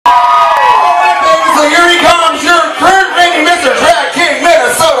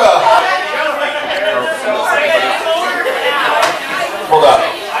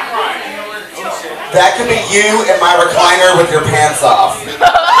you in my recliner with your pants off.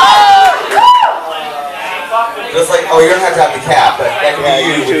 Just like, oh, you don't have to have the cap, but that can be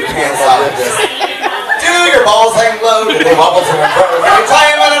you with your pants off. Just, dude, your balls hang low, and they wobble to and fro. Can you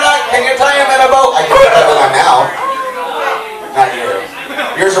tie him in a knot? Can you tie him in a bow? I can put that on now. Not you.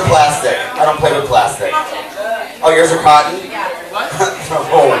 Yours are plastic. I don't play with plastic. Oh, yours are cotton?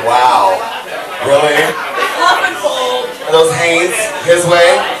 Oh, wow. Really? Are those Hanes his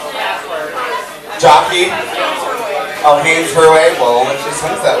way? Jockey? Oh, Hanes her way? Well, only she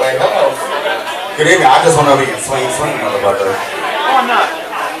swings that way. Hello. Good evening. I just want to know if you can swing, motherfucker. Oh, I'm not.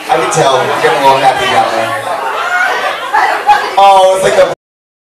 I can tell. You're getting a little happy down there. Oh, it's like a